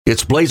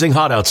It's blazing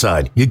hot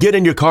outside. You get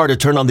in your car to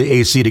turn on the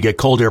AC to get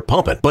cold air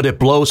pumping, but it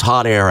blows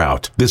hot air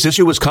out. This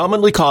issue is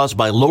commonly caused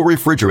by low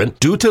refrigerant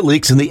due to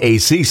leaks in the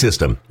AC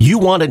system. You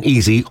want an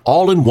easy,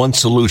 all-in-one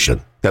solution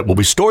that will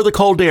restore the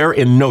cold air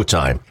in no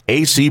time.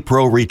 AC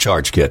Pro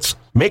Recharge Kits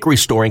make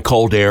restoring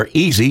cold air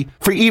easy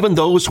for even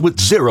those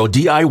with zero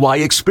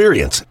DIY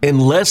experience in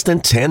less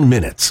than 10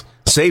 minutes.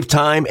 Save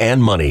time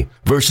and money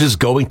versus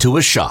going to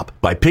a shop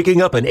by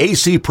picking up an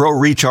AC Pro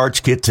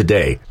Recharge Kit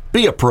today.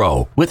 Be a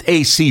pro with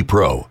AC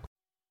Pro.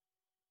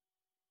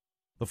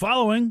 The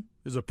following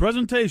is a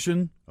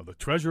presentation of the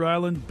Treasure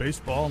Island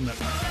Baseball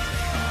Network.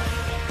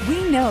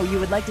 We know you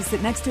would like to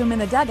sit next to him in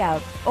the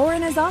dugout or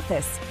in his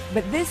office,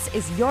 but this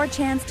is your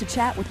chance to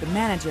chat with the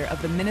manager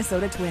of the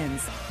Minnesota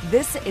Twins.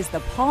 This is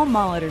the Paul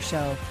Molitor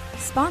Show,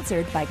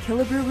 sponsored by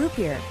Killebrew Root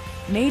Beer.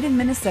 Made in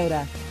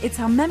Minnesota, it's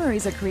how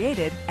memories are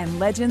created and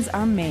legends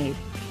are made.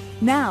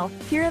 Now,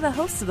 here are the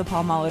hosts of the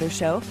Paul Molitor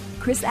Show,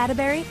 Chris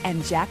Atterbury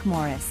and Jack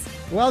Morris.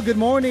 Well, good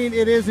morning.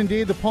 It is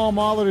indeed the Paul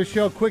Molitor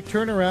Show. Quick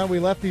turnaround. We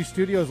left these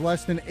studios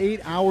less than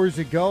 8 hours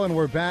ago, and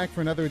we're back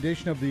for another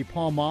edition of the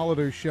Paul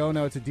Molitor Show.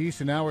 Now, it's a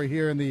decent hour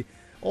here in the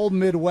old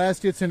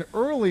Midwest. It's an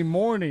early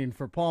morning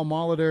for Paul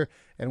Molitor,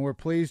 and we're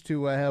pleased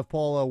to have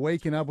Paul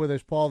waking up with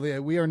us. Paul,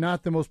 we are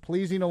not the most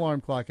pleasing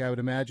alarm clock, I would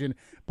imagine,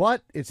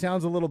 but it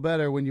sounds a little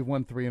better when you've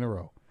won 3 in a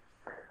row.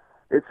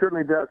 It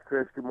certainly does,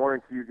 Chris. Good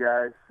morning to you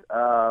guys.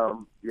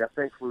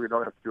 Thankfully we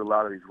don't have to do a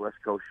lot of these West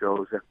Coast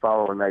shows that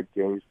follow night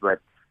games, but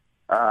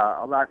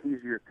a lot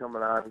easier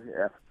coming on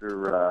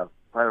after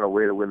finding a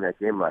way to win that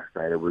game last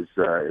night. It was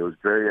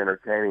very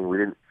entertaining. We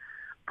didn't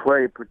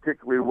play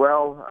particularly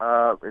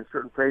well in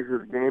certain phases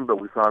of the game,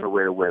 but we found a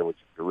way to win, which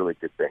is a really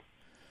good thing.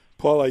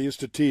 Paul, I used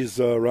to tease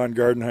Ron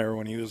Gardenhire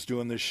when he was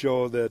doing this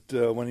show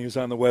that when he was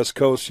on the West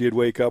Coast, he'd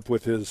wake up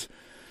with his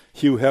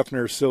Hugh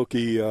Hefner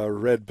silky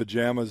red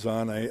pajamas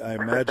on. I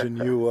imagine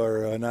you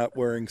are not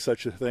wearing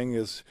such a thing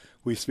as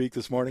we speak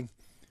this morning?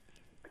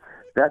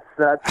 That's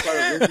part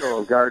of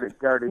visual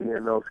guarding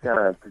in those kind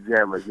of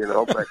pajamas,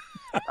 But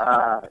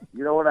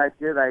you know what I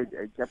did? I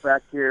got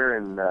back here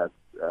and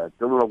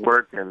did a little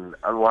work and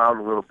unwound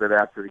a little bit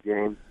after the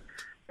game,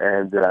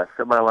 and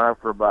set my alarm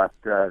for about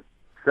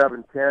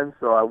 7:10,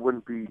 so I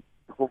wouldn't be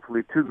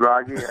hopefully too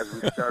groggy as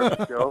we start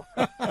the show.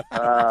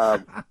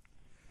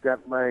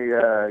 Got my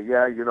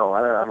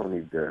I don't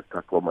need to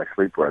talk about my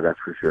sleepwear, that's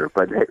for sure.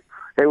 But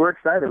hey, we're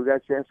excited. We got a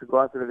chance to go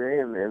out there today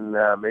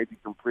and maybe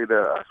complete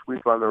a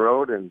sweep on the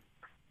road and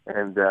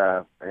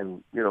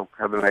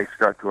have a nice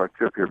start to our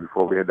trip here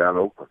before we head down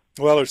to Oakland.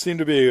 Well, there seemed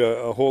to be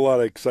a whole lot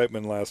of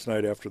excitement last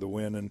night after the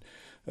win, and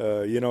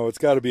it's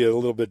got to be a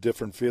little bit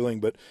different feeling.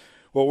 But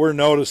what we're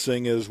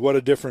noticing is what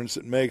a difference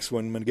it makes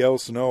when Miguel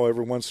Sano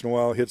every once in a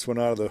while hits one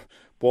out of the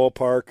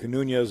ballpark.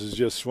 Nunez is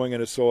just swinging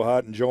it so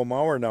hot, and Joe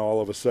Mauer now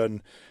all of a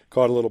sudden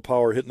caught a little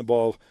power hitting the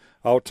ball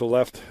out to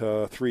left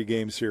 3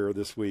 games here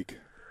this week.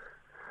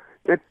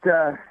 There's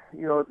a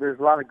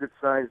lot of good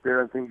signs there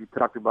and things you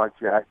talked about,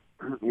 Jack.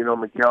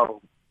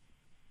 Miguel,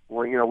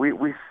 well,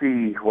 we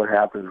see what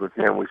happens with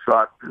him. We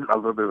saw a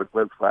little bit of a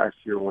glimpse last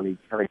year when he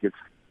kind of gets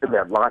in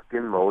that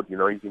locked-in mode. You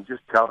can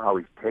just tell how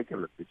he's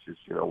taking the pitches,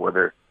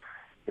 whether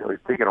he's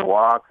taking a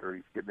walk or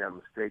he's getting that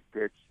mistake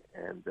pitch,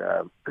 and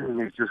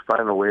he's just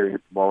finding a way to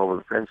get the ball over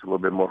the fence a little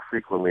bit more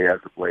frequently as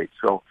of late.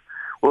 So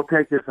we'll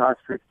take this hot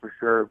streak for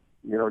sure.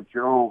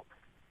 Joe,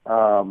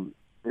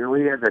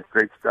 he had that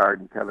great start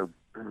and kind of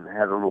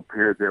had a little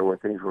period there where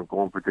things weren't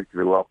going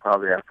particularly well,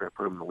 probably after I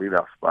put him in the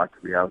leadoff spot,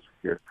 to be honest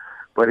with you.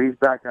 But he's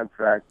back on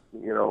track,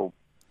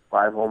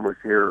 5 homers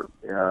here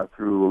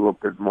through a little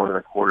bit more than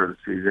a quarter of the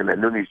season. And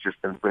Nunez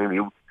just been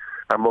playing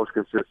our most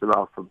consistent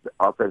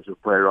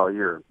offensive player all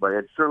year. But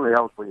it certainly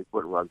helps when you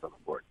put runs on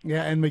the board.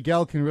 Yeah, and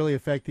Miguel can really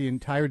affect the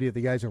entirety of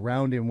the guys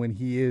around him when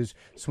he is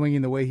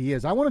swinging the way he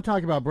is. I want to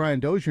talk about Brian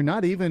Dozier,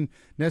 not even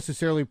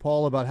necessarily,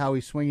 Paul, about how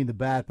he's swinging the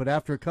bat, but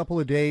after a couple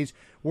of days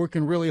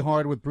working really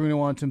hard with Bruno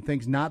on some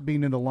things, not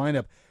being in the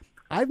lineup,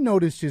 I've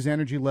noticed his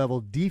energy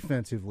level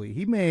defensively.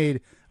 He made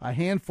a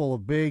handful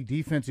of big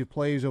defensive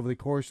plays over the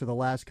course of the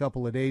last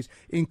couple of days,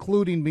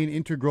 including being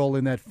integral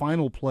in that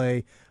final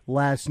play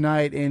last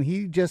night, and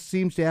he just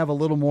seems to have a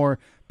little more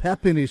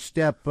pep in his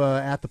step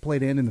at the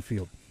plate and in the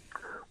field.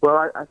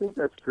 Well, I think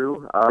that's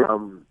true.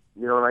 And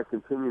I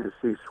continue to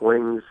see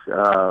swings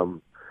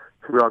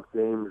throughout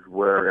games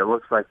where it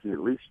looks like he's at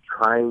least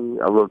trying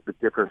a little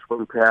bit different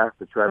swing path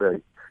to try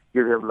to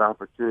give him an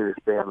opportunity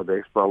to stay on the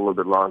baseball a little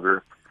bit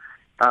longer.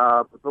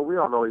 But we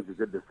all know he's a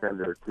good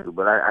defender, too.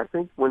 But I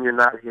think when you're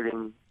not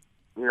hitting,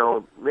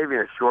 maybe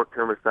in the short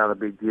term it's not a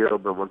big deal,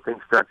 but when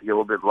things start to get a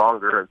little bit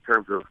longer in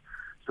terms of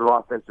some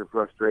offensive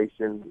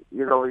frustration,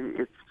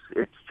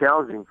 it's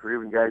challenging for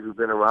even guys who've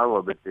been around a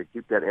little bit to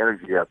keep that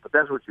energy up. But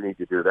that's what you need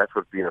to do. That's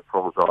what being a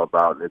pro is all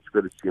about, and it's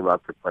good to see him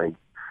out there playing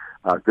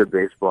good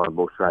baseball on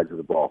both sides of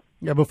the ball.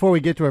 Yeah, before we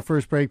get to our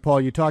first break, Paul,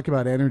 you talked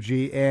about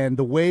energy and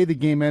the way the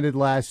game ended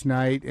last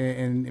night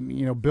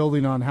and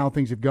building on how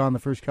things have gone the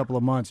first couple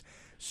of months.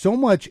 so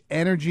much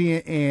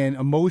energy and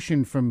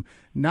emotion from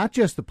not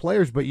just the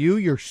players, but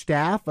your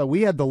staff.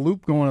 We had the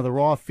loop going of the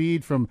raw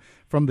feed from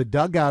the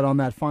dugout on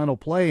that final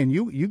play, and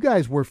you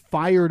guys were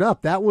fired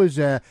up. That was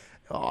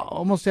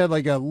almost had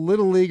like a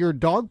little leaguer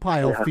dog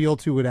pile feel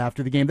to it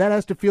after the game. That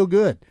has to feel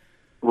good.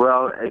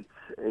 Well, it's,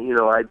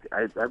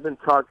 I've been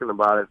talking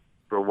about it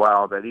for a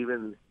while, that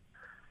even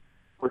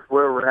with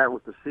where we're at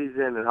with the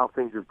season and how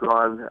things have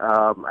gone,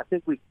 I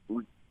think we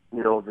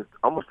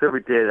almost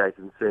every day I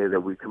can say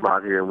that we come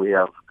out here and we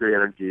have good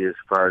energy as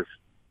far as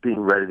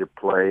being ready to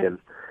play. And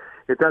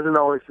it doesn't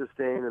always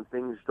sustain, and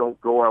things don't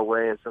go our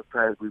way, and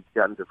sometimes we've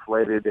gotten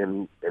deflated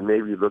and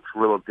maybe it looks a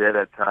little dead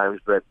at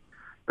times. But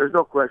there's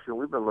no question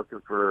we've been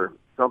looking for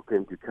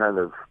something to kind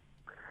of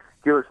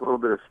give us a little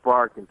bit of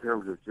spark in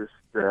terms of just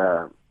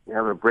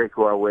having a break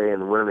our way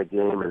and winning a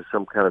game in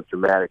some kind of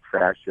dramatic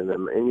fashion.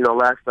 And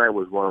last night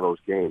was one of those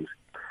games.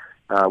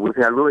 We've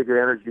had really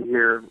good energy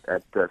here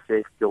at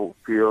Safeco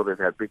Field. They've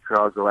had big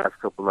crowds the last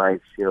couple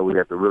nights. We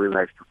had the really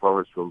nice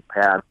performance from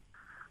Pat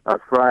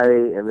on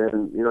Friday, and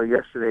then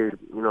yesterday,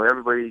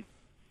 everybody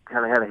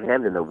kind of had a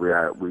hand in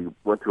it. We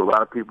went to a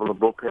lot of people in the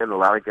bullpen. A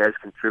lot of guys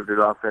contributed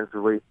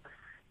offensively,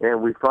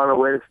 and we found a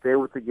way to stay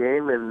with the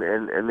game and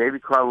maybe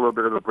caught a little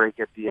bit of a break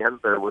at the end,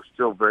 but it was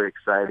still very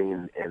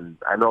exciting. And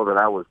I know that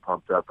I was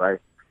pumped up. I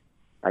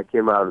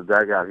came out of the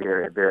dugout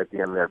there at the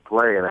end of that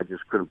play, and I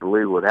just couldn't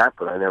believe what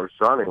happened. I never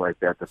saw anything like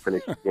that to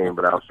finish the game,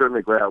 but I was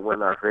certainly glad I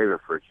went our favorite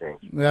for a change.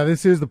 Yeah,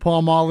 this is the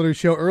Paul Molitor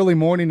Show, early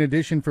morning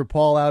edition for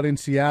Paul out in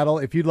Seattle.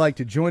 If you'd like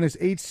to join us,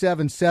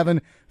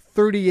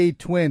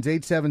 877-38-TWINS,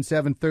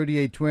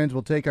 877-38-TWINS.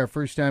 We'll take our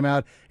first time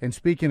out. And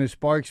speaking of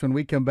sparks, when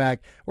we come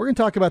back, we're going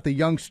to talk about the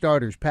young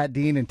starters, Pat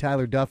Dean and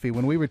Tyler Duffy,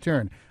 when we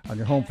return on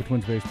your home for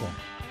Twins baseball.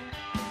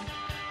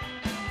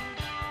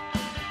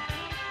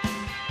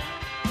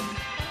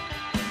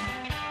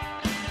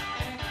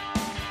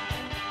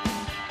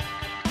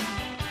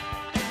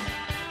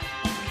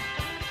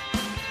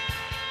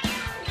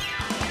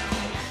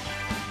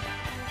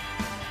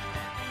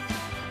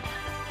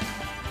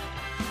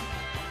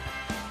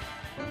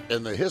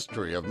 In the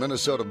history of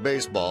Minnesota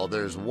baseball,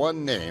 there's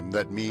one name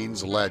that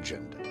means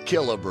legend,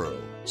 Killebrew.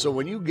 So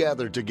when you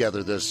gather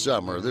together this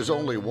summer, there's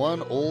only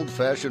one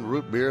old-fashioned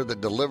root beer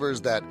that delivers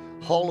that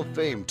Hall of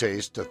Fame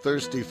taste to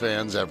thirsty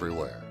fans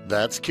everywhere.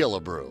 That's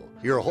Killebrew.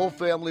 Your whole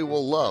family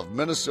will love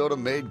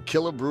Minnesota-made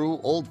Killebrew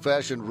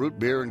old-fashioned root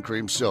beer and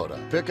cream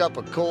soda. Pick up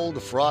a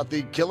cold,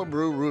 frothy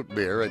Killebrew root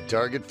beer at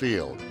Target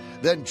Field.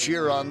 Then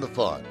cheer on the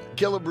fun.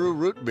 Killebrew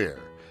root beer.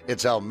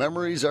 It's how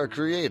memories are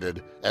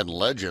created and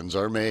legends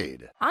are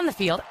made. On the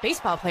field,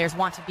 baseball players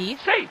want to be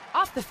safe.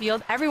 Off the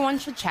field, everyone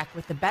should check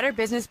with the Better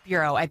Business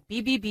Bureau at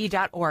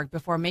bbb.org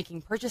before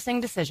making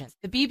purchasing decisions.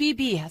 The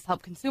BBB has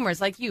helped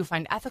consumers like you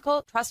find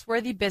ethical,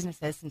 trustworthy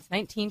businesses since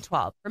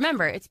 1912.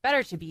 Remember, it's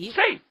better to be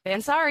safe than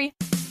sorry.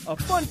 A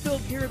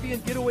fun-filled Caribbean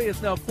getaway is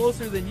now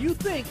closer than you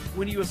think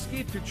when you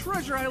escape to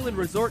Treasure Island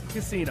Resort and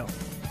Casino.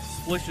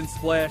 Splish and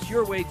splash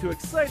your way to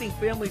exciting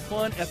family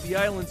fun at the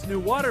island's new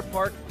water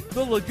park,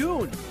 The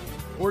Lagoon.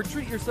 Or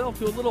treat yourself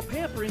to a little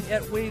pampering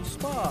at Wage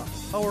Spa,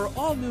 our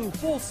all-new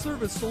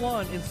full-service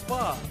salon and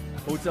spa.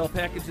 Hotel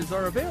packages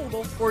are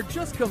available, or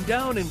just come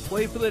down and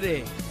play for the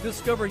day.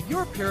 Discover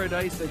your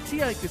paradise at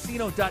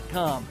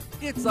TICasino.com.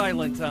 It's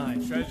island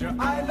time. Treasure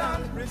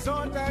Island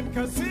Resort and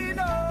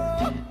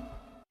Casino.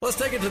 Let's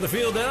take it to the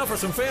field now for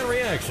some fan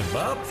reaction.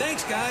 Bob?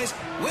 Thanks, guys.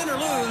 Win or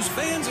lose,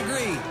 fans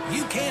agree.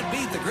 You can't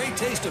beat the great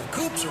taste of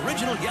Coop's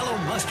Original Yellow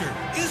Mustard.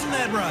 Isn't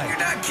that right? You're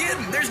not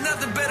kidding. There's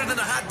nothing better than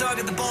a hot dog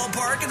at the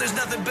ballpark, and there's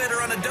nothing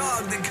better on a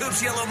dog than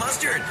Coop's Yellow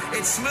Mustard.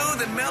 It's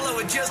smooth and mellow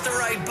with just the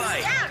right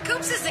bite. Yeah,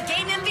 Coop's is the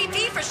game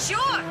MVP for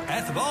sure.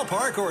 At the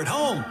ballpark or at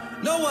home,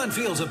 no one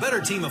feels a better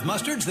team of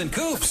mustards than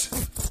Coop's.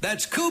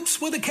 That's Coop's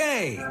with a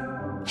K.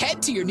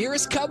 Head to your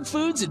nearest Cub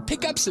Foods and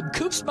pick up some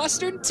Coop's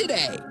mustard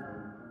today.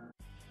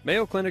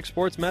 Mayo Clinic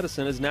Sports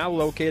Medicine is now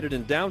located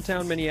in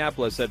downtown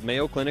Minneapolis at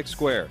Mayo Clinic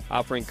Square,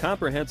 offering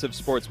comprehensive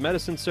sports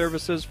medicine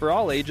services for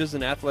all ages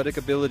and athletic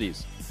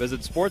abilities.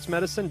 Visit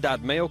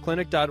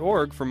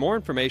sportsmedicine.mayoclinic.org for more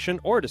information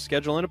or to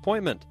schedule an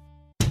appointment.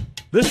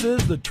 This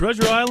is the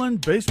Treasure Island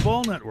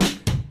Baseball Network.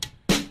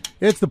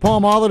 It's the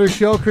Paul Molitor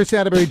Show. Chris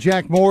Atterbury,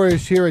 Jack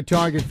Morris here at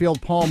Target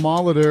Field. Paul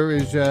Molitor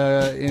is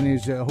in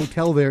his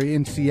hotel there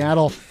in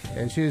Seattle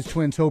as his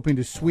Twins hoping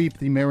to sweep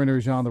the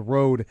Mariners on the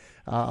road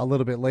a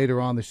little bit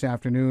later on this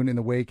afternoon in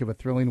the wake of a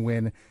thrilling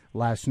win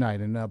last night.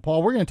 And,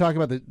 Paul, we're going to talk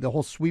about the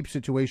whole sweep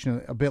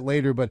situation a bit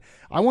later, but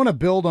I want to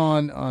build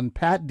on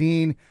Pat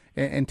Dean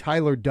and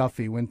Tyler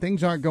Duffy. When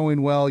things aren't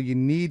going well, you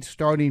need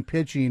starting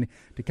pitching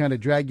to kind of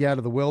drag you out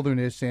of the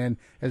wilderness. And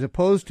as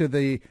opposed to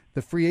the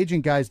free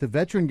agent guys, the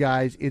veteran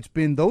guys, it's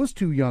been those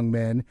two young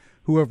men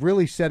who have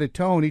really set a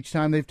tone each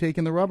time they've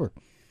taken the rubber.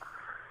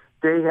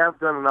 They have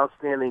done an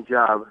outstanding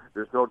job.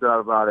 There's no doubt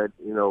about it.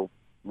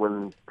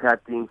 When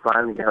Pat Dean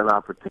finally got an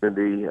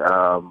opportunity,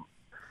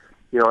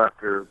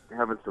 after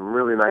having some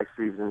really nice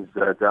seasons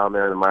down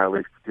there in the minor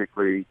leagues,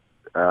 particularly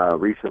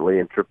recently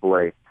in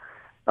AAA,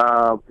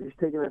 he's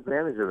taken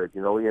advantage of it. He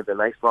had the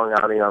nice long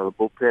outing out of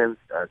the bullpen,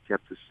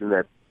 kept us in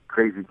that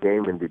crazy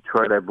game in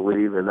Detroit, I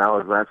believe, and now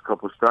his last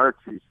couple of starts,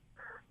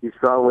 he's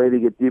found a way to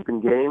get deep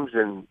in games,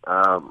 and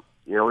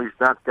he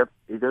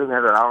doesn't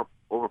have that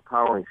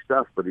overpowering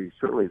stuff, but he's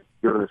certainly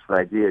given us an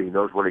idea. He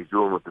knows what he's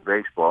doing with the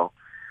baseball,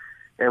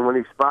 and when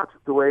he spots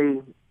it the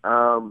way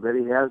that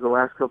he has the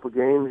last couple of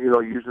games,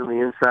 using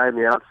the inside and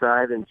the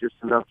outside and just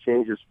enough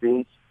change of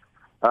speeds,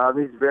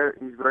 he's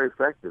very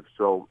effective.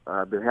 So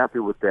I've been happy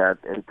with that.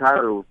 And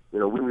Tyler,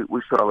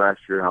 we saw last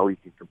year how he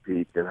can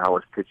compete and how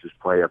his pitches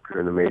play up here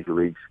in the major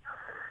leagues.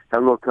 Had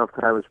a little tough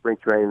time in spring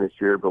training this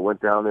year, but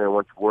went down there and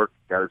went to work,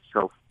 got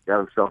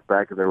himself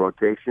back in the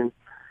rotation,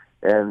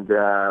 and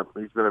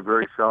he's been a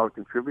very solid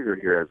contributor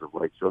here as of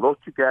late. So those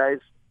two guys,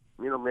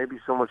 maybe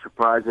somewhat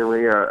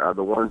surprisingly, are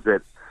the ones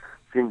that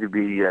seem to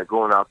be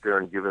going out there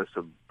and giving us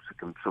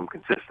some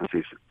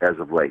consistency as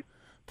of late.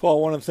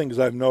 Paul, one of the things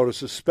I've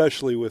noticed,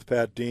 especially with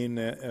Pat Dean,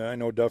 I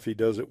know Duffy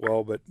does it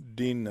well, but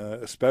Dean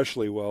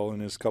especially well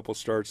in his couple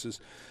starts, is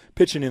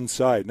pitching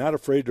inside. Not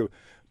afraid to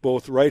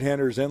both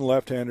right-handers and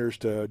left-handers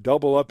to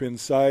double up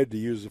inside, to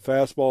use the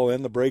fastball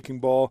and the breaking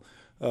ball,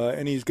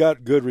 and he's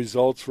got good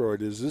results for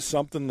it. Is this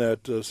something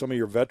that some of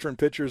your veteran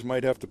pitchers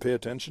might have to pay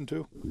attention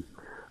to?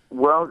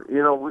 Well,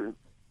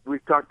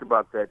 we've talked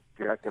about that,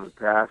 Jack, in the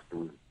past,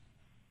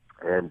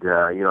 and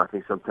I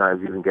think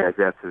sometimes even guys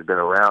that have been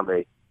around,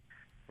 they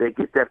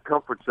get that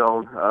comfort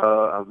zone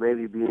of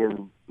maybe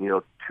being,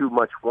 too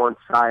much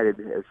one-sided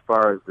as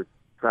far as the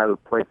side of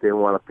the plate they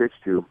want to pitch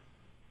to.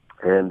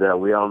 And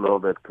we all know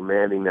that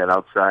commanding that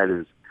outside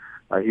is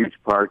a huge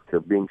part to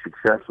being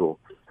successful.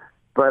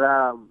 But,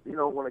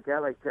 when a guy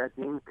like Pat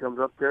Dean comes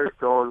up there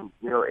throwing,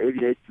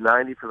 88 to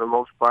 90 for the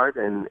most part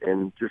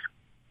and just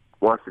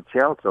wants to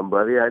challenge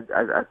somebody,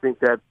 I think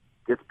that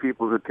gets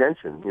people's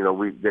attention.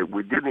 We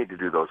do need to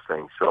do those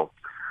things. So,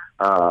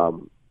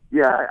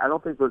 I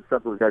don't think those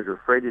stuff those guys are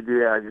afraid to do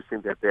that. I just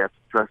think that they have to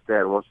trust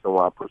that, and once in a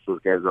while push those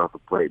guys off the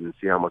plate and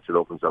see how much it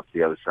opens up to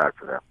the other side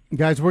for them.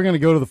 Guys, we're going to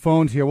go to the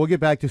phones here. We'll get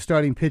back to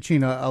starting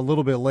pitching a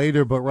little bit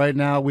later, but right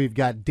now we've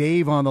got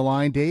Dave on the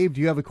line. Dave,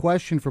 do you have a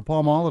question for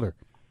Paul Molitor?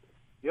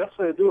 Yes,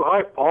 I do.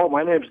 Hi, Paul.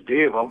 My name's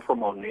Dave. I'm from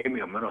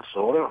Onamia,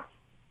 Minnesota.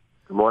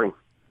 Good morning.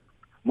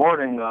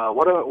 Morning.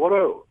 What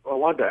I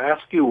wanted to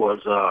ask you was,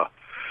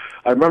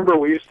 I remember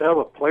we used to have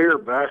a player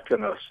back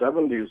in the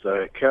 70s.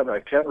 I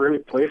can't really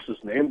place his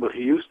name, but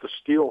he used to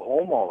steal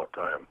home all the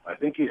time. I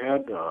think he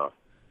had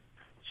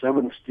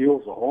 7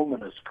 steals a home in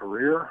his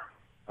career.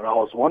 And I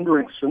was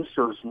wondering, since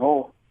there's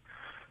no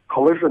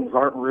collisions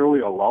aren't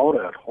really allowed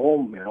at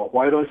home,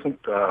 why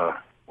doesn't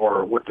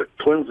or would the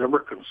Twins ever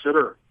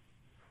consider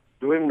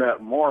doing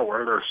that more,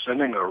 where they're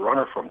sending a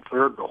runner from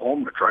third to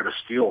home to try to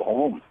steal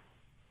home?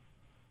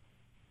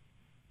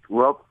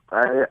 Well,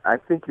 I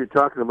think you're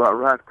talking about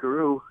Rod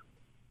Carew,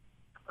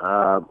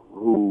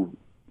 who,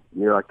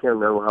 I can't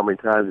remember how many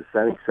times he's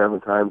sending,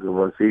 7 times in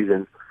one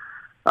season.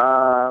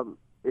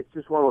 It's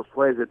just one of those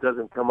plays that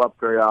doesn't come up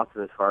very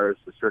often as far as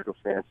the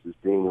circumstances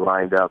being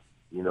lined up.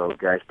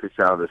 Guys pitch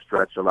out of the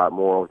stretch a lot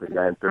more with the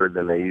guy in third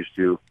than they used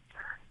to.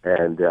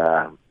 And,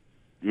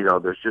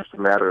 there's just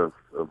a matter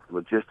of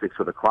logistics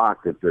of the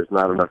clock that there's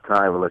not enough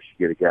time unless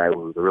you get a guy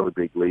with a really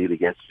big lead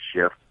against the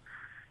shift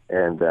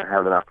and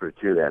have an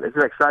opportunity to do that. It's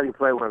an exciting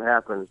play when it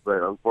happens,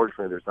 but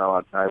unfortunately there's not a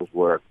lot of times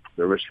where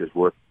the risk is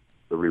worth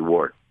the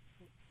reward.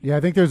 Yeah, I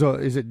think is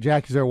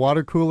there a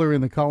water cooler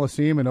in the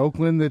Coliseum in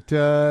Oakland that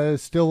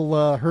is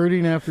still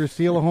hurting after a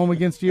steal at home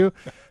against you?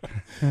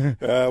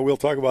 We'll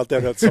talk about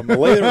that at some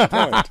later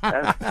point.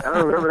 I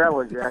don't remember that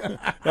one, Jack.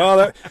 No,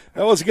 that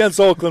was against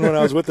Oakland when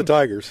I was with the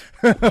Tigers.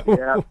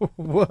 Yeah.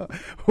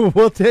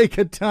 We'll take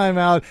a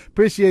timeout.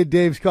 Appreciate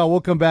Dave's call.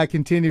 We'll come back,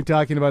 continue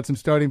talking about some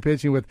starting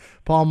pitching with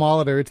Paul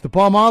Molitor. It's the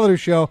Paul Molitor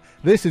Show.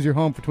 This is your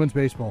home for Twins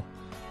baseball.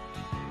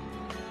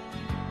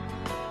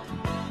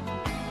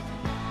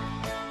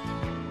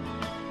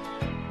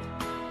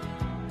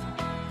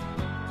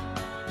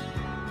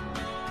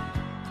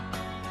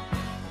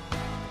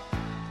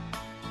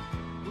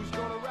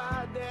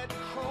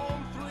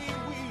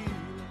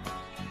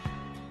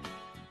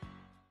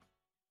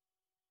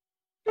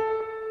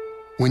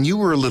 When you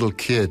were a little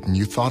kid and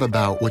you thought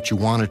about what you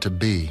wanted to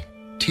be,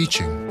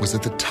 teaching was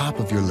at the top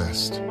of your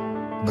list.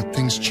 But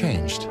things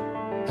changed.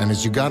 And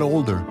as you got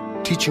older,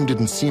 teaching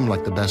didn't seem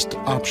like the best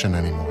option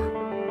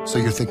anymore. So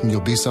you're thinking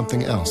you'll be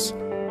something else.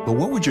 But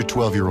what would your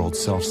 12-year-old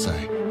self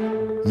say?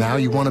 Now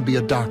you want to be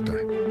a doctor.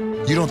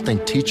 You don't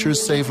think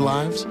teachers save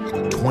lives?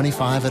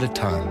 25 at a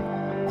time.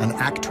 An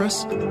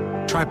actress?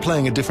 Try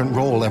playing a different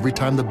role every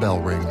time the bell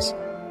rings.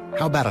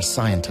 How about a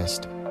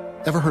scientist?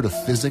 Ever heard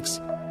of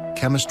physics?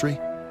 Chemistry?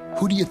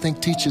 Who do you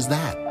think teaches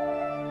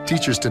that?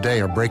 Teachers today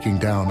are breaking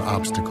down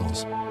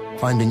obstacles,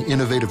 finding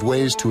innovative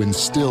ways to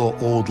instill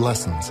old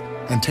lessons,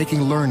 and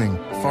taking learning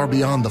far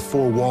beyond the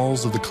 4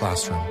 walls of the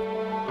classroom.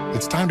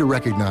 It's time to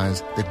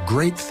recognize that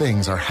great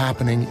things are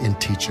happening in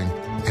teaching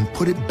and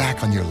put it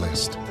back on your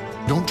list.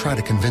 Don't try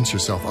to convince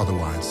yourself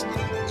otherwise.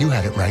 You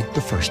had it right the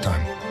first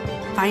time.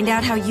 Find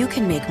out how you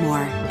can make more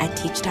at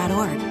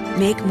teach.org.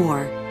 Make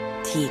more.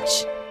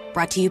 Teach.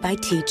 Brought to you by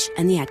Teach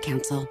and the Ad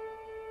Council.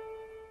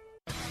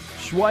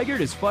 Schweigert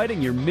is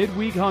fighting your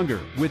midweek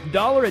hunger with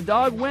Dollar a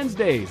Dog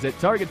Wednesdays at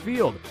Target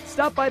Field.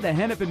 Stop by the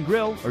Hennepin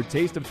Grill or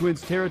Taste of Twins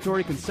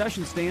Territory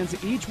concession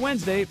stands each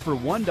Wednesday for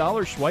 $1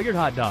 Schweigert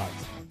hot dogs.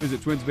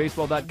 Visit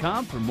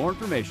twinsbaseball.com for more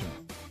information.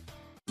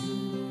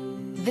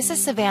 This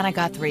is Savannah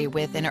Guthrie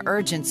with an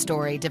urgent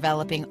story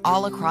developing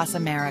all across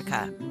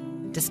America.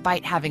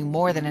 Despite having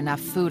more than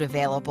enough food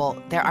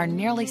available, there are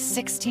nearly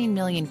 16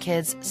 million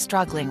kids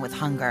struggling with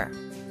hunger.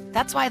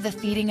 That's why the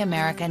Feeding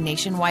America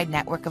nationwide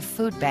network of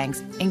food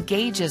banks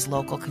engages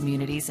local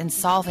communities in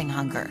solving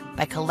hunger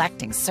by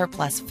collecting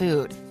surplus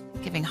food,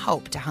 giving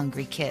hope to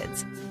hungry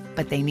kids.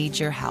 But they need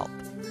your help.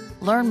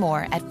 Learn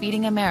more at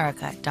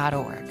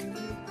feedingamerica.org.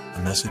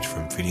 A message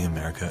from Feeding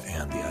America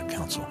and the Ad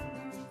Council.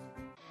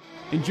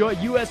 Enjoy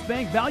U.S.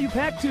 Bank Value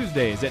Pack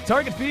Tuesdays at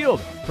Target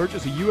Field.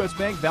 Purchase a U.S.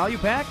 Bank Value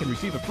Pack and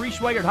receive a free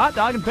Schweigert hot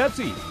dog and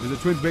Pepsi. Visit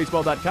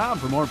twinsbaseball.com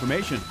for more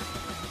information.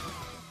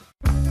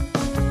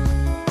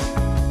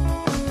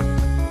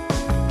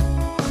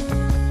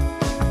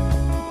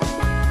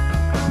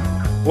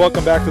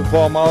 Welcome back to the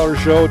Paul Molitor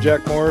Show.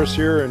 Jack Morris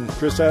here and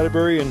Chris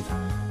Atterbury. And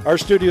our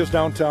studio's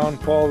downtown.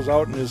 Paul is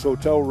out in his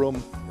hotel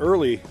room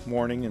early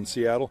morning in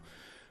Seattle.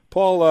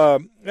 Paul,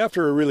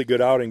 after a really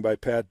good outing by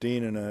Pat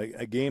Dean in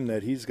a game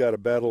that he's got to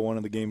battle one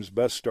of the game's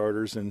best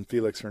starters in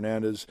Felix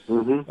Hernandez,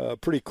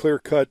 pretty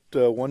clear-cut,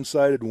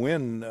 one-sided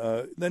win.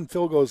 Then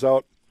Phil goes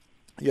out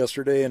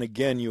yesterday, and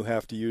again you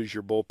have to use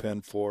your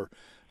bullpen for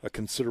a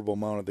considerable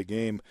amount of the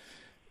game.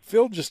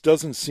 Phil just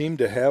doesn't seem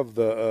to have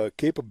the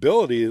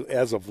capability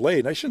as of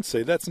late. I shouldn't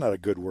say that's not a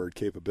good word,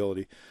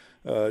 capability.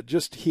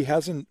 Just he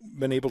hasn't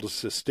been able to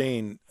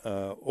sustain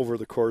over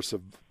the course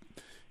of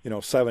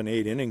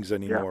 7-8 innings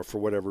anymore for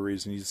whatever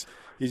reason. He's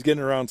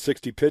getting around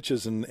 60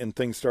 pitches and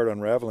things start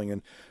unraveling.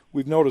 And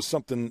we've noticed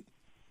something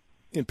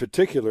in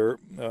particular.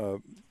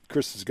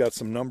 Chris has got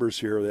some numbers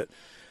here that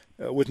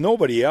with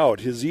nobody out,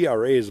 his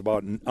ERA is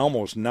about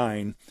almost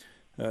 9.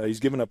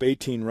 He's given up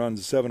 18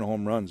 runs, 7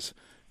 home runs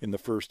in the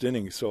first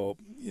inning. So,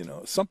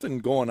 something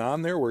going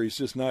on there where he's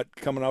just not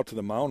coming out to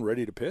the mound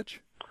ready to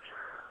pitch?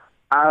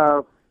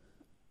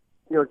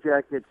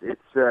 Jack,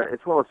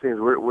 it's one of those things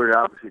we're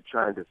obviously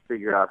trying to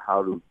figure out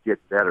how to get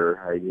better.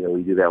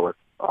 We do that with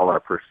all our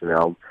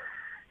personnel.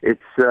 It's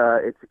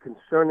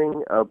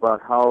concerning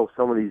about how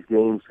some of these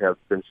games have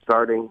been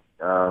starting.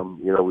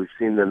 We've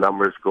seen the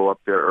numbers go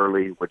up there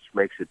early, which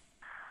makes it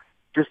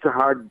just a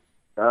hard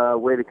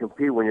way to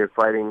compete when you're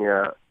fighting,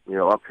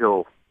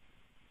 uphill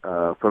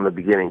from the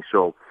beginning.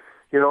 So,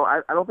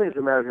 I don't think it's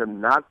a matter of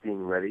him not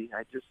being ready.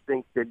 I just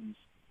think that he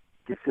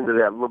gets into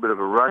that little bit of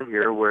a run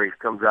here where he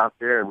comes out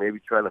there and maybe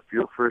trying to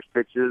feel first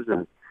pitches.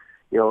 And,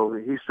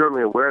 he's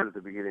certainly aware that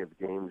the beginning of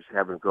the games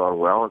haven't gone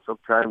well. And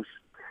sometimes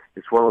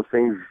it's one of those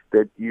things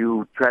that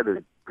you try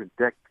to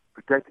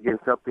protect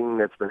against something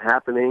that's been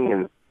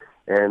happening.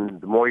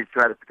 And the more you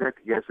try to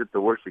protect against it,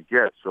 the worse it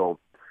gets. So,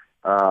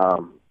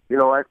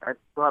 I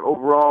thought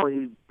overall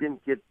he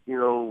didn't get,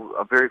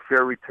 a very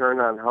fair return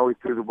on how he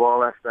threw the ball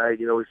last night.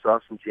 We saw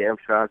some jam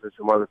shots and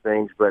some other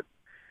things, but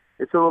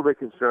it's a little bit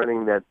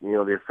concerning that,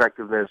 the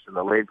effectiveness and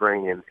the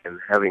laboring and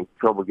having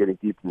trouble getting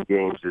deep in the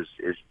games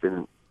has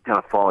been kind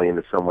of falling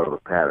into somewhat of a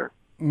pattern.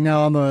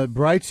 Now, on the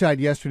bright side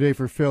yesterday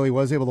for Phil, he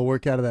was able to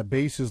work out of that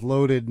bases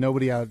loaded,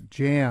 nobody out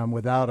jam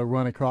without a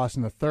run across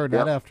in the third.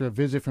 That after a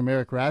visit from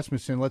Eric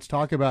Rasmussen. Let's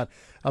talk about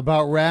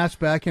Ras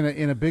back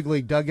in a big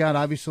league dugout.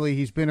 Obviously,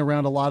 he's been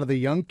around a lot of the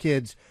young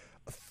kids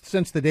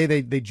since the day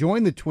they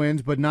joined the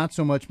Twins, but not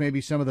so much maybe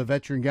some of the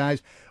veteran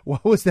guys.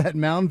 What was that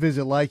mound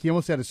visit like? He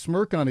almost had a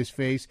smirk on his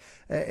face.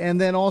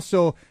 And then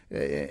also,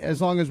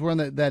 as long as we're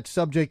on that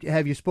subject,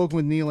 have you spoken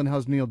with Neil, and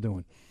how's Neil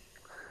doing?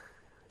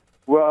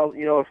 Well,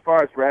 as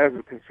far as Raz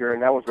is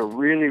concerned, that was a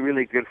really,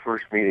 really good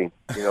first meeting.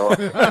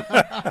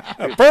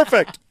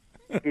 Perfect.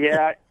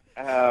 Yeah.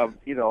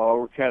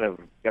 We're kind of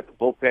got the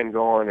bullpen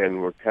going,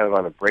 and we're kind of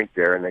on the brink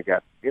there, and they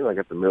got the middle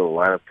of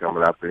the lineup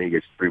coming up, and he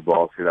gets 3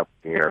 balls hit up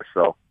in the air.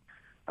 So,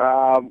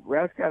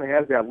 Raz kind of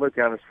has that look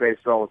on his face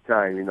all the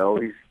time. He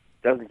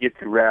doesn't get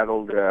too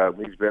rattled.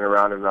 He's been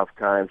around enough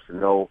times to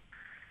know,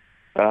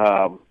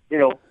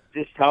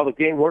 just how the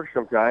game works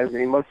sometimes,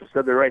 and he must have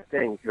said the right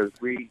thing, because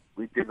we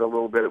did a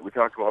little bit, we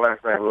talked about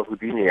last night, a little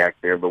Houdini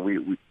act there, but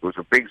it was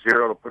a big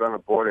 0 to put on the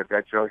board at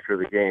that juncture of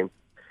the game.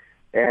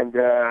 And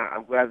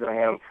I'm glad that I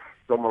have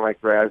someone like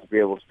Raz to be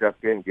able to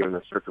step in, given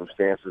the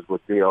circumstances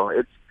with Neil.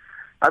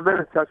 I've been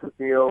in touch with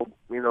Neil,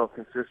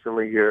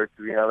 consistently here,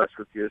 to be honest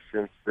with you,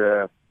 since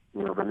the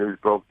news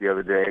broke the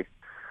other day.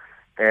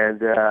 And,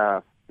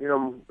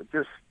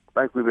 just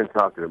like we've been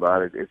talking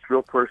about, it's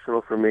real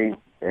personal for me,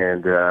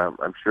 and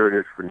I'm sure it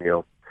is for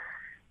Neil.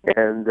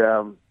 And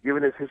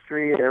given his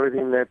history and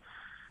everything that's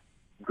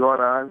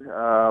gone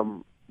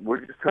on, we're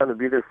just trying to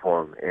be there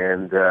for him.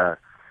 And,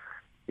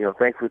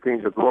 thankfully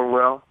things are going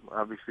well.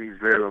 Obviously, he's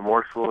very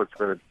remorseful. It's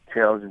been a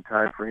challenging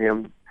time for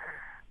him.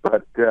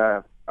 But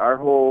our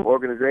whole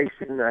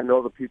organization, I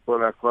know the people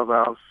in our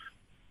clubhouse,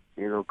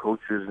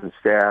 coaches and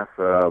staff,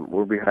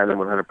 we're behind him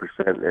 100%,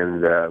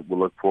 and we'll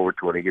look forward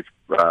to when he gets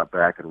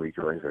back and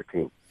rejoins our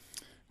team.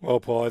 Well,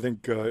 Paul, I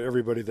think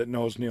everybody that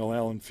knows Neil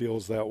Allen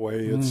feels that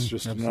way. It's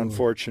just absolutely. an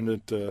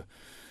unfortunate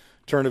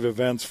turn of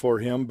events for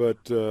him, but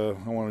I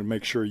want to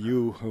make sure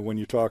you, when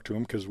you talk to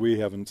him, because we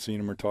haven't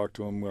seen him or talked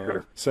to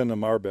him, send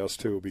him our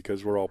best, too,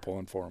 because we're all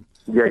pulling for him.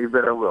 Yeah, you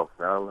bet I will.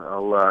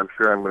 I'm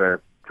sure I'm going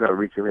to try to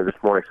reach him here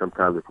this morning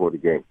sometime before the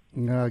game.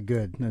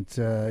 Good. That's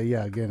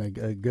again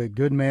a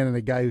good man and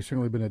a guy who's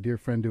certainly been a dear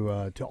friend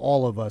to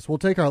all of us. We'll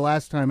take our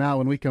last time out.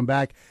 When we come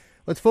back,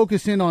 let's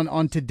focus in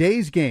on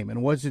today's game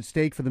and what's at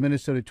stake for the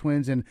Minnesota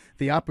Twins and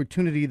the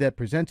opportunity that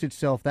presents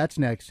itself. That's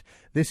next.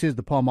 This is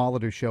the Paul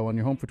Molitor Show on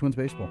your home for Twins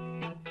baseball.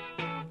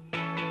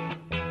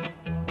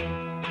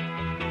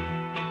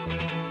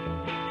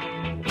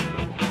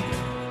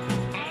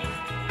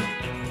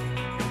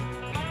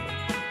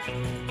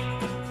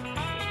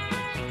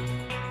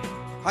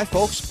 Hi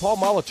folks, Paul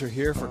Molitor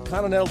here for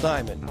Continental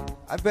Diamond.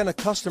 I've been a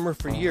customer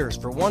for years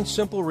for one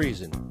simple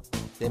reason.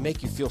 They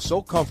make you feel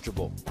so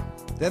comfortable.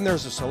 Then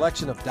there's a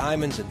selection of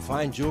diamonds and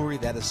fine jewelry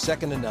that is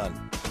second to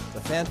none.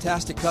 The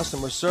fantastic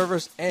customer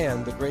service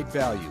and the great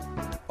value.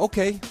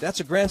 Okay,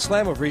 that's a grand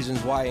slam of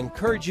reasons why I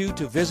encourage you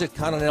to visit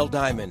Continental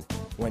Diamond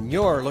when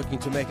you're looking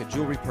to make a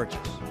jewelry purchase.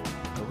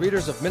 The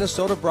readers of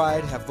Minnesota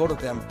Bride have voted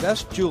them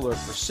best jeweler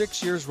for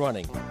 6 years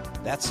running.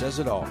 That says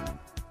it all.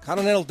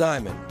 Continental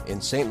Diamond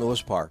in St.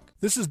 Louis Park.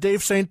 This is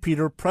Dave St.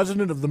 Peter,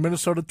 president of the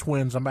Minnesota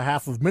Twins, on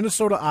behalf of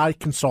Minnesota Eye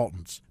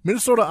Consultants.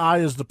 Minnesota Eye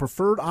is the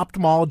preferred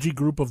ophthalmology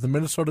group of the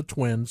Minnesota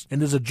Twins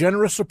and is a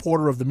generous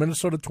supporter of the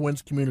Minnesota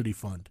Twins Community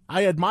Fund.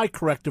 I had my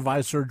corrective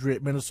eye surgery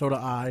at Minnesota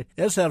Eye,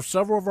 as have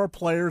several of our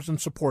players and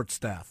support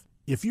staff.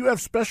 If you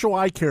have special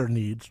eye care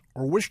needs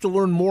or wish to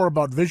learn more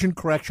about vision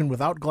correction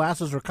without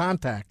glasses or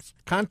contacts,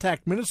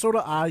 contact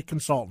Minnesota Eye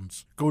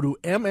Consultants. Go to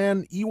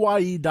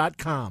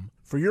mneye.com.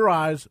 For your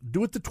eyes, do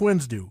what the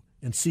Twins do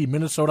and see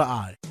Minnesota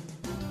Eye.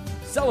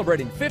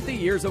 Celebrating 50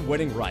 years of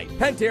winning right,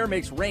 Pentair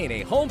makes rain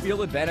a home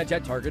field advantage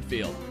at Target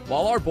Field.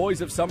 While our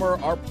boys of summer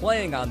are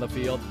playing on the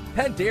field,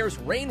 Pentair's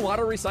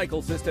rainwater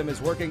recycle system is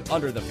working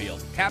under the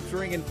field,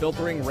 capturing and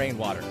filtering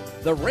rainwater.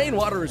 The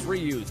rainwater is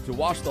reused to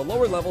wash the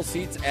lower level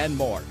seats and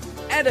more.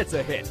 And it's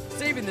a hit,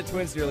 saving the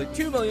Twins nearly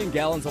 2 million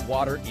gallons of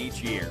water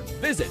each year.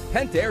 Visit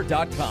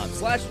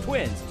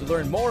Pentair.com/twins to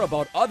learn more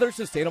about other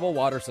sustainable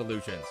water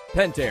solutions.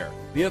 Pentair,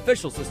 the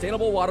official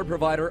sustainable water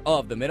provider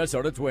of the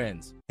Minnesota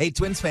Twins. Hey,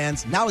 Twins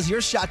fans, now is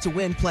your shot to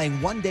win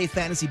playing One Day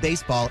Fantasy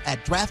Baseball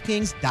at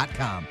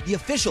DraftKings.com, the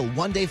official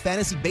One Day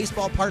Fantasy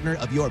Baseball partner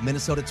of your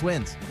Minnesota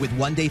Twins. With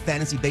One Day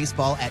Fantasy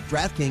Baseball at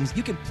DraftKings,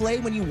 you can play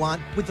when you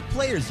want with the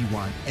players you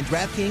want, and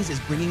DraftKings is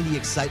bringing the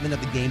excitement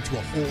of the game to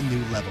a whole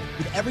new level.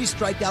 With every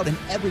strikeout and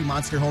every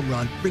monster home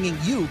run, bringing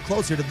you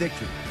closer to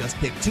victory. Just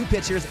pick 2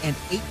 pitchers and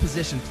 8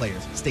 position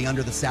players, stay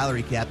under the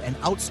salary cap, and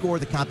outscore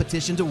the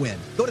competition to win.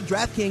 Go to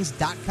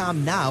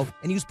DraftKings.com now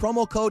and use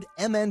promo code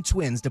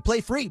MNTwins to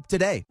play free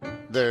today.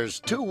 There's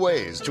 2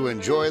 ways to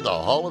enjoy the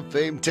Hall of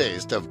Fame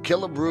taste of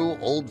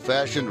Killebrew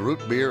Old-Fashioned Root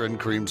Beer and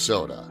Cream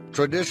Soda.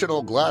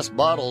 Traditional glass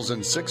bottles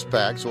in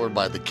 6-packs or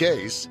by the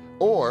case,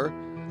 or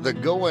the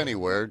Go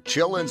Anywhere,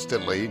 Chill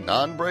Instantly,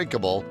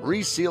 non-breakable,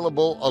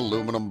 resealable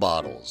aluminum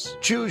bottles.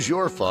 Choose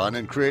your fun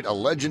and create a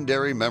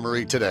legendary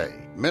memory today.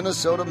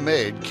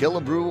 Minnesota-made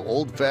Killebrew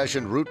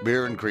Old-Fashioned Root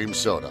Beer and Cream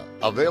Soda.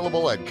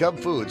 Available at Cub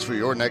Foods for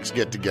your next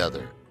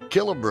get-together.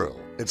 Killebrew.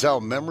 It's how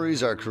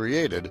memories are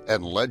created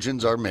and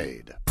legends are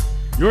made.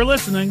 You're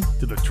listening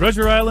to the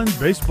Treasure Island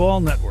Baseball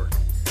Network.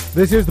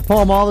 This is the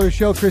Paul Molitor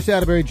Show. Chris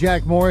Atterbury,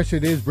 Jack Morris.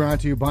 It is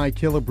brought to you by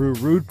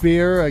Killebrew Root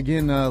Beer.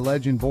 Again,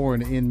 legend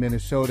born in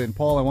Minnesota. And,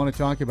 Paul, I want to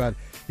talk about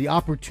the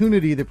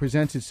opportunity that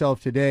presents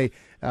itself today.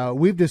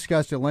 We've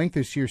discussed at length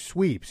this year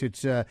sweeps.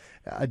 It's a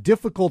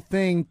difficult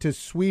thing to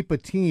sweep a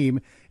team,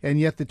 and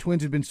yet the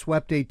Twins have been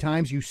swept 8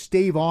 times. You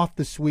stave off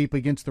the sweep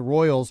against the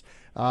Royals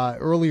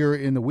earlier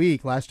in the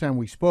week, last time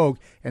we spoke,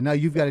 and now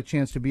you've got a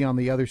chance to be on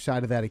the other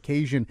side of that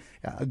occasion.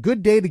 A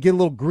good day to get a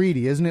little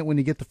greedy, isn't it, when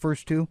you get the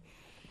first 2?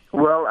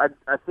 Well,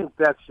 I think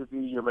that should be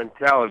your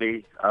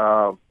mentality,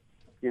 of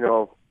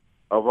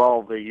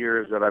all the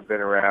years that I've been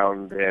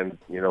around, and,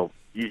 you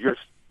just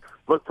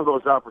look for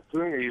those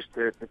opportunities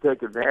to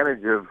take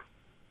advantage of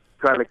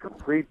trying to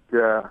complete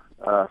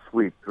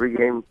sweep,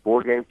 3-game,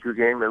 4-game,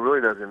 2-game. It really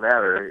doesn't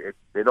matter.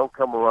 They don't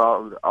come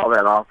around all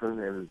that often,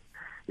 and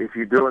if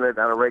you're doing it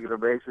on a regular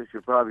basis,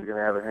 you're probably going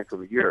to have a heck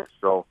of a year.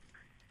 So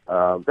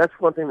that's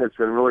one thing that's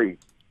been really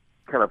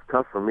kind of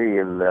tough for me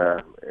in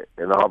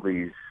all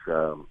these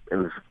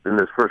in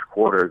this first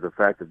quarter. The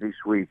fact that these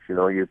sweeps,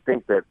 you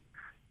think that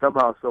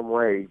somehow, some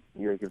way,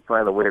 you can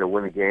find a way to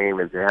win a game,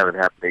 and to have it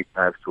happen 8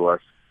 times to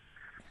us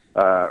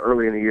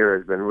early in the year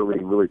has been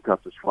really, really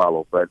tough to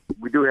swallow. But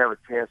we do have a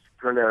chance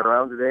to turn that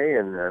around today,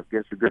 and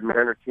against a good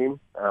Mariner team.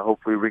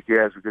 Hopefully Ricky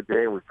has a good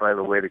day, and we find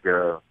a way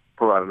to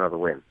pull out another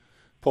win.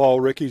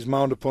 Paul, Ricky's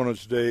mound opponent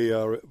today,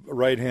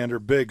 right-hander,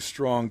 big,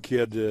 strong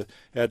kid.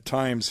 At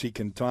times he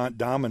can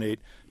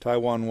dominate.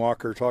 Taijuan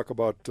Walker, talk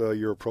about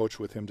your approach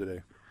with him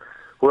today.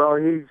 Well,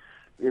 he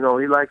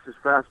likes his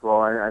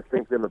fastball. I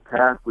think in the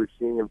past we've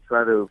seen him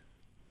try to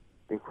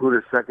include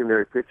his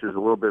secondary pitches a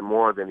little bit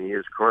more than he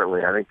is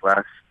currently. I think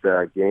last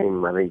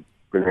game,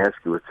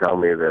 Bernansky was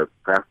telling me the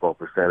fastball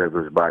percentage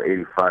was about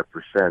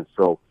 85%.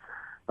 So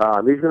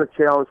he's going to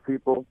challenge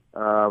people.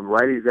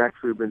 Righties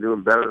actually been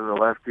doing better than the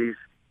lefties.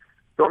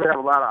 Don't have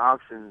a lot of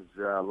options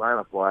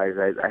lineup-wise.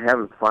 I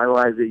haven't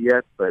finalized it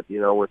yet, but,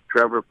 with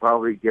Trevor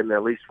probably getting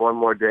at least one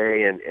more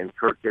day and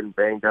Kirk getting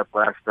banged up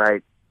last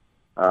night,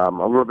 I'm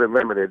a little bit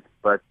limited.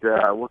 But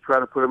we'll try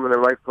to put him in the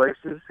right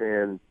places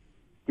and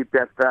keep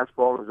that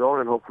fastball in the zone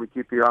and hopefully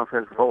keep the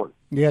offense rolling.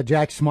 Yeah,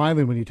 Jack's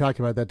smiling when you talk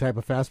about that type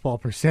of fastball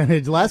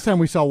percentage. Last time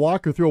we saw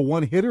Walker throw a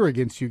one-hitter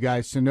against you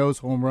guys, Sano's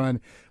home run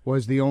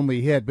was the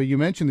only hit. But you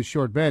mentioned the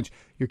short bench.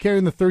 You're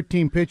carrying the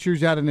 13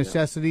 pitchers out of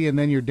necessity, and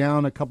then you're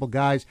down a couple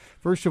guys.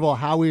 First of all,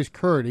 how is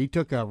Kurt? He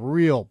took a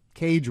real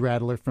cage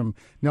rattler from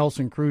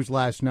Nelson Cruz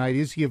last night.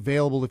 Is he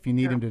available if you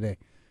need him today?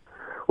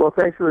 Well,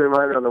 thanks for the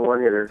reminder on the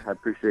one-hitter. I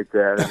appreciate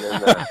that.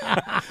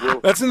 And then,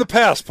 that's in the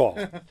past, Paul.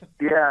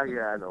 Yeah,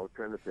 I know.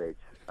 Turn the page.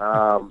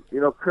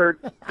 Kurt,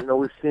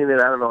 we've seen it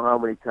I don't know how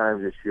many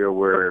times this year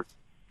where,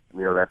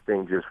 that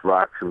thing just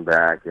rocks him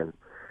back. And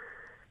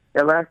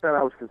last night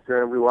I was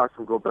concerned. We watched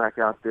him go back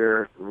out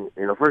there.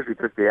 First he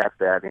took the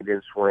at-bat and he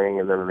didn't swing,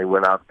 and then they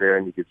went out there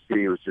and you could see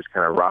he was just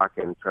kind of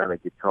rocking, trying to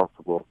get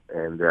comfortable.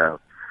 And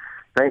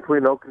thankfully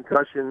no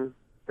concussion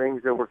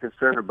things that we're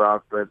concerned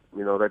about, but,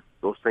 that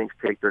those things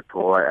take their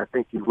toll. I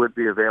think he would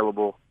be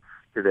available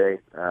today,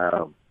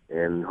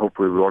 and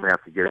hopefully we won't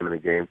have to get him in the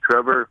game.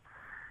 Trevor,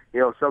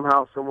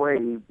 somehow, some way,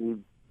 he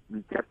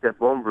kept that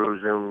bone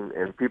bruise,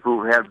 and people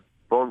who have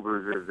bone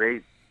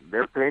bruises,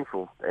 they're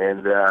painful,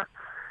 and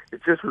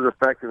it just was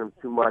affecting him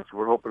too much.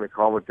 We're hoping to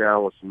calm it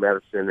down with some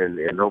medicine,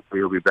 and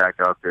hopefully he'll be back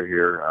out there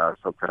here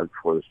sometime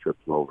before this trip's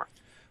over.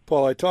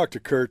 Paul, I talked to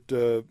Kurt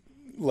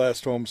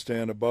last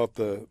homestand about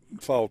the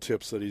foul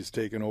tips that he's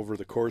taken over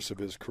the course of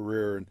his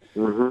career,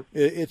 and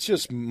it's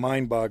just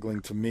mind-boggling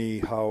to me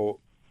how,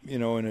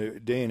 in a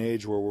day and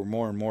age where we're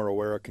more and more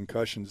aware of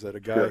concussions, that a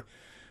guy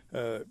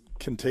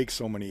can take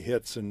so many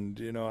hits.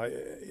 And,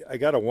 I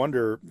got to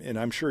wonder, and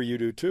I'm sure you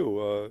do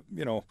too,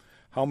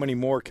 how many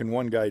more can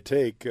one guy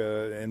take,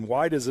 and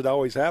why does it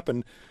always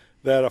happen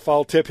that a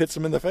foul tip hits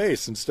him in the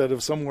face instead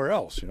of somewhere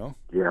else,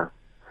 Yeah.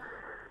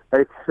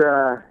 It's,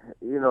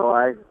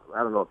 I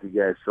don't know if you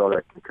guys saw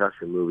that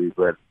concussion movie,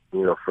 but,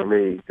 for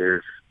me,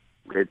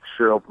 it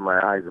sure opened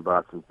my eyes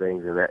about some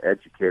things and that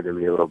educated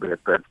me a little bit.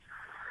 But,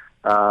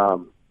 I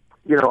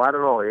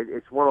don't know.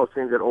 It's one of those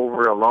things that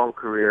over a long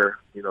career,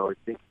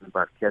 thinking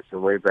about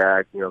catching way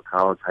back,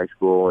 college, high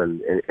school,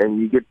 and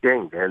you get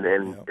dinged, and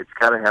it's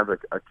kind of have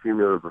a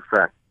cumulative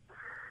effect.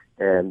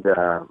 And,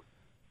 so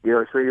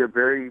you're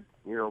very,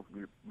 you're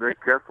very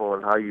careful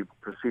in how you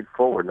proceed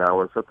forward now.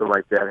 When something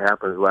like that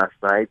happens last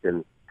night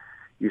and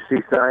you see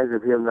signs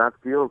of him not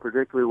feeling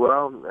particularly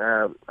well,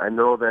 I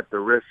know that the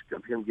risk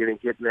of him getting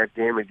hit in that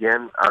game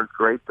again aren't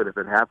great, but if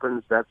it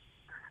happens, that's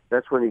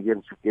when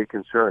you get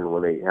concerned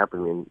when they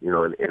happen in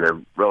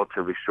a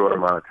relatively short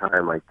amount of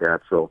time like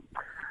that. So,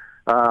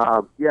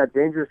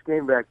 dangerous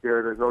game back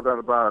there. There's no doubt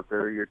about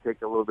it. You're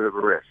taking a little bit of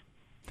a risk.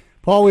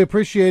 Paul, we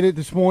appreciate it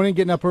this morning,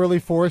 getting up early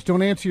for us.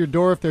 Don't answer your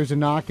door if there's a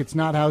knock. It's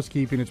not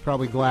housekeeping. It's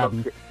probably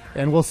Gladden. Okay.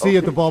 And we'll see you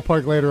at the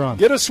ballpark later on.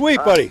 Get a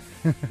sweep, buddy.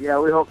 Yeah,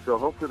 we hope so.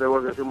 Hopefully there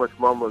wasn't too much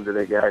mumbling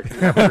today, guys.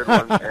 Have a good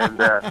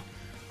one.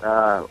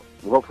 And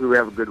hopefully we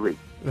have a good week.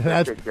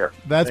 Take care.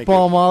 That's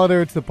Paul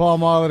Molitor. It's the Paul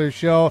Molitor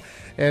Show.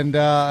 And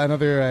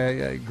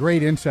another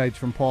great insights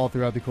from Paul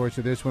throughout the course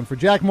of this one. For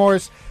Jack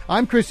Morris,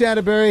 I'm Chris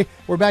Atterbury.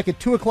 We're back at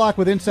 2 o'clock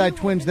with Inside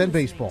Twins, then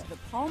baseball. The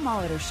Paul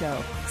Molitor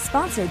Show,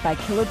 sponsored by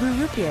Killebrew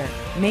Root Beer,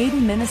 made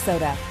in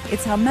Minnesota.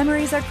 It's how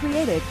memories are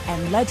created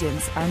and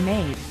legends are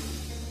made.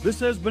 This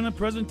has been a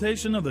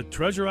presentation of the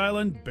Treasure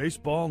Island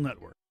Baseball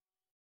Network.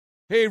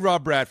 Hey,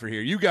 Rob Bradford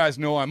here. You guys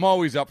know I'm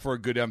always up for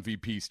a good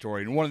MVP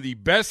story, and one of the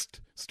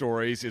best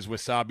stories is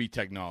Wasabi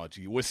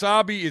Technology.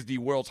 Wasabi is the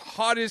world's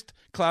hottest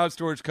cloud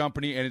storage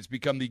company, and it's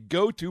become the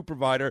go-to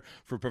provider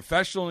for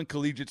professional and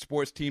collegiate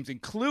sports teams,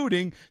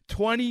 including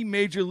 20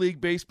 Major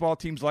League Baseball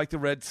teams like the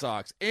Red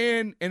Sox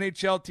and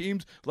NHL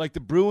teams like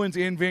the Bruins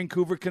and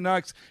Vancouver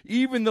Canucks.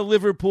 Even the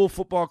Liverpool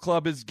Football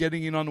Club is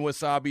getting in on the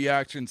Wasabi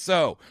action.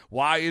 So,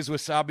 why is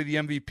Wasabi the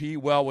MVP?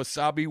 Well,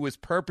 Wasabi was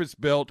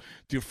purpose-built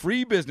to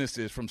free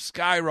businesses from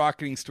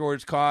skyrocketing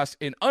storage costs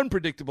and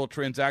unpredictable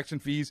transaction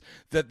fees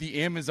that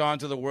the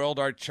Amazons of the world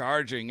are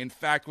charging. In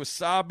fact,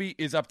 Wasabi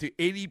is up to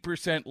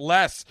 80%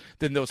 less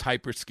than those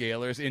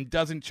hyperscalers and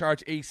doesn't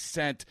charge a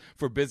cent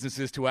for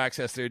businesses to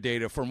access their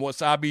data. From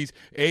Wasabi's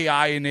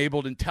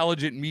AI-enabled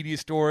intelligent media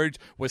storage,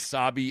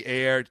 Wasabi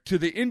Air, to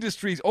the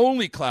industry's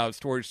only cloud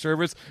storage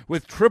service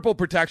with triple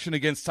protection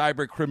against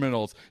cyber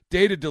criminals,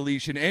 data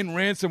deletion, and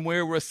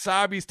ransomware,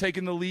 Wasabi's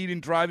taken the lead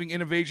in driving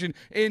innovation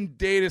in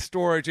data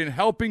storage and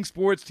helping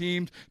sports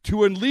teams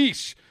to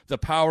unleash the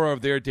power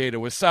of their data.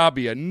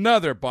 Wasabi,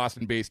 another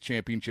Boston-based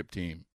championship team.